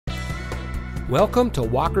Welcome to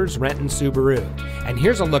Walker's Renton Subaru, and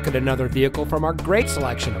here's a look at another vehicle from our great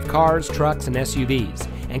selection of cars, trucks, and SUVs,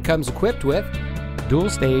 and comes equipped with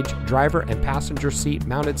dual-stage driver and passenger seat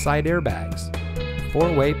mounted side airbags,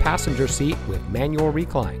 4-way passenger seat with manual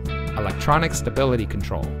recline, electronic stability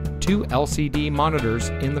control, 2 LCD monitors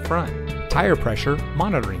in the front, tire pressure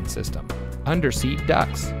monitoring system, under-seat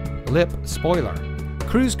ducts, lip spoiler,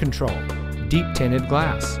 cruise control, deep tinted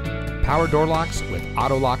glass, power door locks with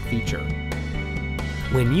auto lock feature.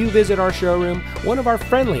 When you visit our showroom, one of our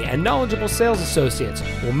friendly and knowledgeable sales associates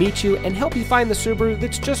will meet you and help you find the Subaru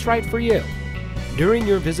that's just right for you. During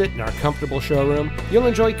your visit in our comfortable showroom, you'll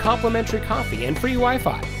enjoy complimentary coffee and free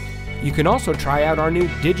Wi-Fi. You can also try out our new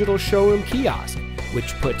digital showroom kiosk,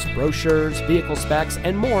 which puts brochures, vehicle specs,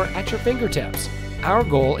 and more at your fingertips. Our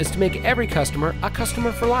goal is to make every customer a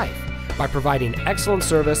customer for life by providing excellent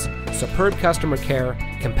service, superb customer care,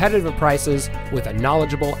 competitive prices, with a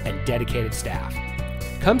knowledgeable and dedicated staff.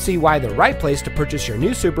 Come see why the right place to purchase your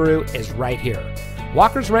new Subaru is right here.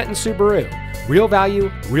 Walker's Renton Subaru. Real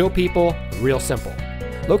value, real people, real simple.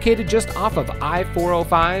 Located just off of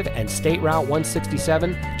I-405 and State Route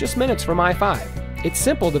 167, just minutes from I-5. It's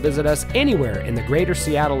simple to visit us anywhere in the greater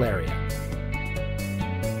Seattle area.